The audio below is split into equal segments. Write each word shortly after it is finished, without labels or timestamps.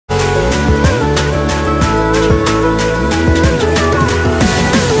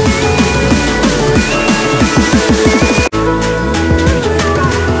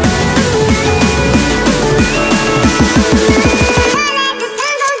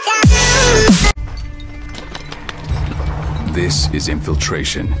This is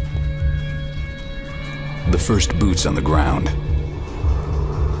infiltration. The first boots on the ground.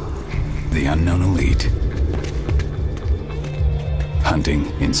 The unknown elite.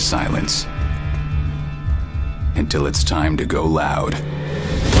 Hunting in silence. Until it's time to go loud.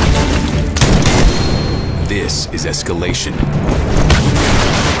 This is escalation.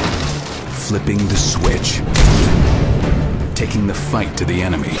 Flipping the switch. Taking the fight to the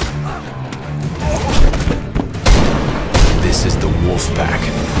enemy. This is the wolf pack.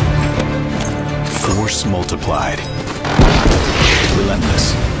 Force multiplied.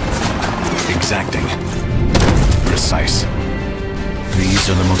 Relentless. Exacting. Precise. These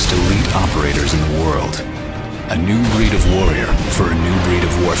are the most elite operators in the world. A new breed of warrior for a new breed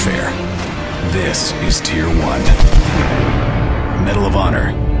of warfare. This is Tier 1. Medal of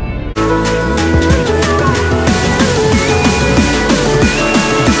Honor.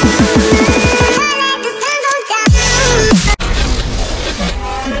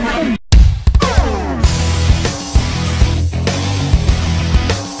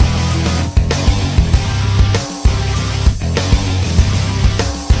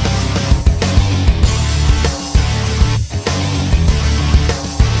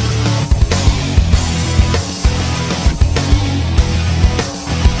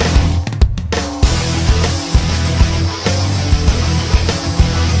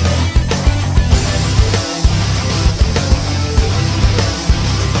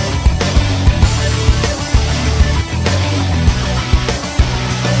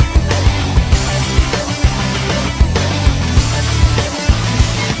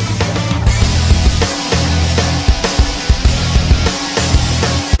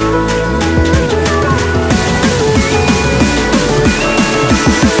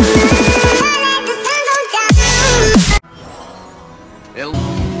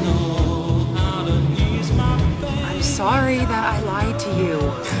 I'm sorry that I lied to you.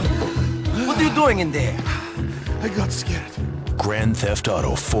 What are you doing in there? I got scared. Grand Theft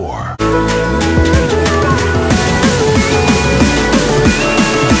Auto 4.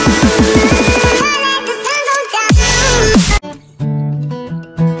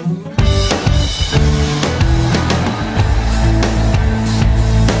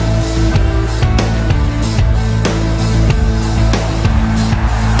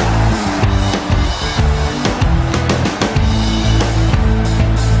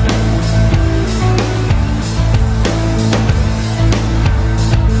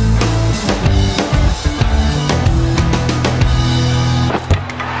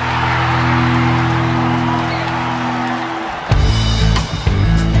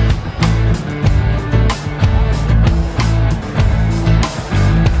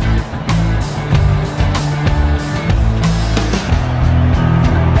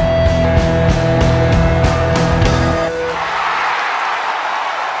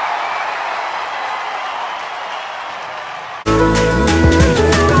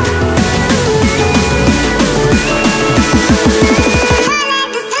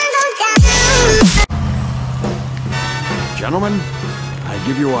 Gentlemen, I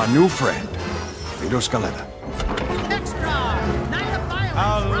give you our new friend, Vito Scaletta.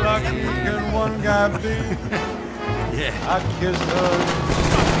 How lucky can one guy be? Yeah. I kissed her.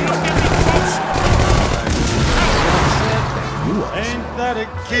 Ain't that a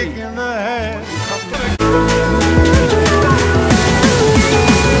kick in the head?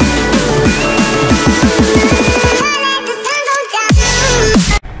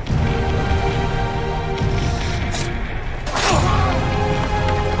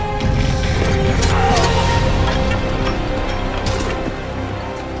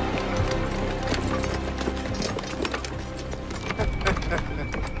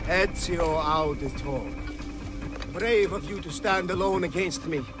 Ezio Auditore. Brave of you to stand alone against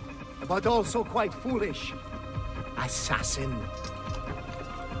me, but also quite foolish. Assassin.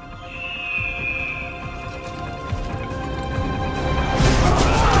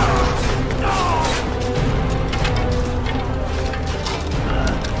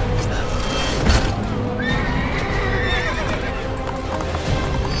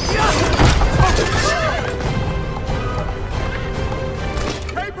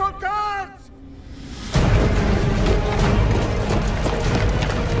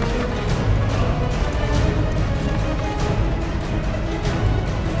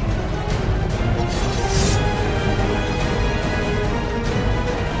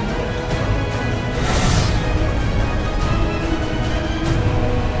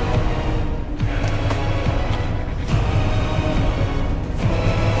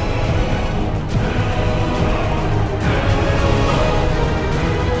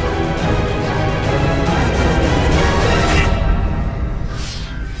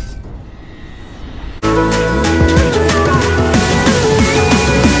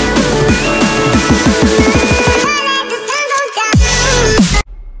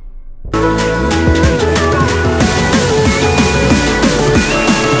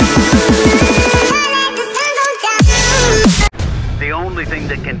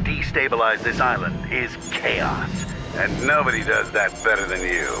 terrorize this island is chaos. And nobody does that better than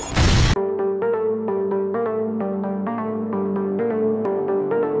you.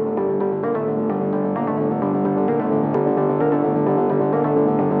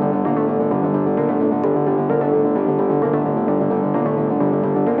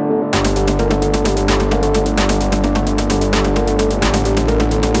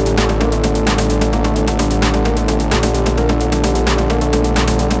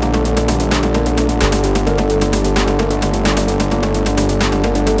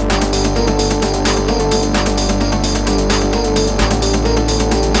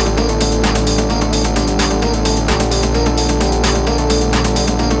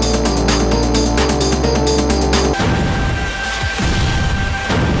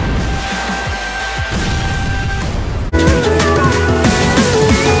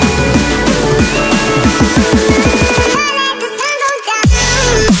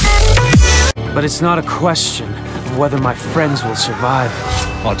 But it's not a question of whether my friends will survive.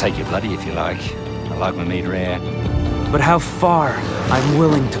 I'll take your bloody if you like. I like my meat rare. But how far I'm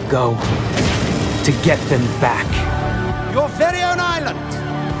willing to go to get them back. Your very own island!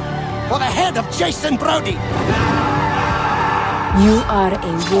 For the head of Jason Brody! You are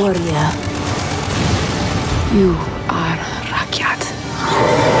a warrior. You are Rakyat.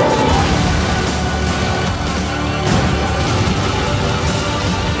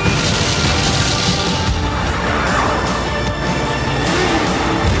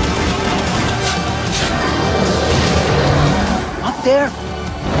 There,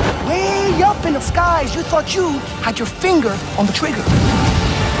 way up in the skies, you thought you had your finger on the trigger.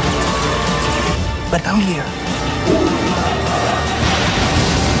 But down here,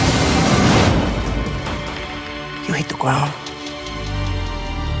 you hit the ground.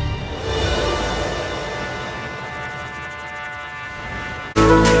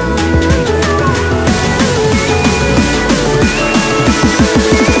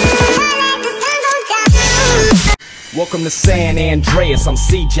 Welcome to San Andreas, I'm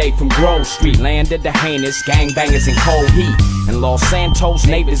CJ from Grove Street. Landed the heinous gangbangers in cold heat. And Los Santos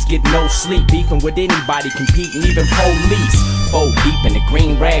neighbors get no sleep. Beefing with anybody, competing, even police. Fold deep in the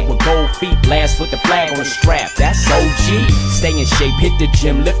green rag with gold feet. Blast with the flag on the strap, that's OG. Stay in shape, hit the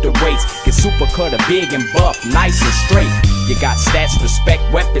gym, lift the weights. Get super cutter, big and buff, nice and straight. You got stats, respect,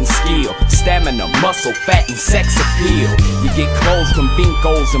 weapon skill, stamina, muscle, fat, and sex appeal. You get clothes from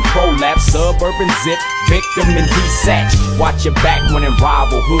Binkos and Prolapse, Suburban Zip, Victim and Desatch. Watch your back when in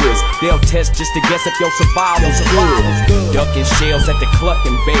rival hoods. They'll test just to guess if your survival's good. Ducking shells at the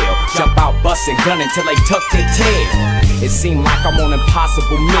Clucking Bell. Jump out, busting, gunning till they tuck their tail. It seemed like I'm on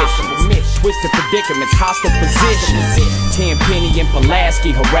impossible missions. Twisted predicaments, hostile positions. Tenpenny and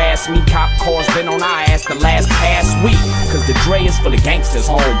Pulaski harass me. Cop cars been on our ass the past week. Cause the Dre is for the gangsters,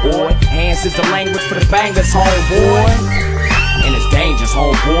 homeboy. Hands is the language for the bangers, homeboy. And it's dangerous,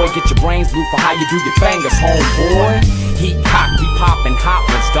 homeboy. Get your brains blue for how you do your fingers, homeboy. Heat cock, we poppin' hot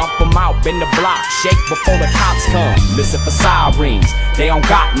ones. Dump them out, bend the block. Shake before the cops come. Listen for sirens, they don't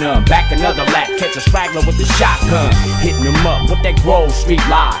got none. Back another lap, catch a straggler with the shotgun. Hitting them up with that Grove Street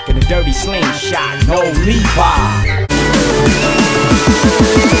lock. And a dirty slingshot, no Levi.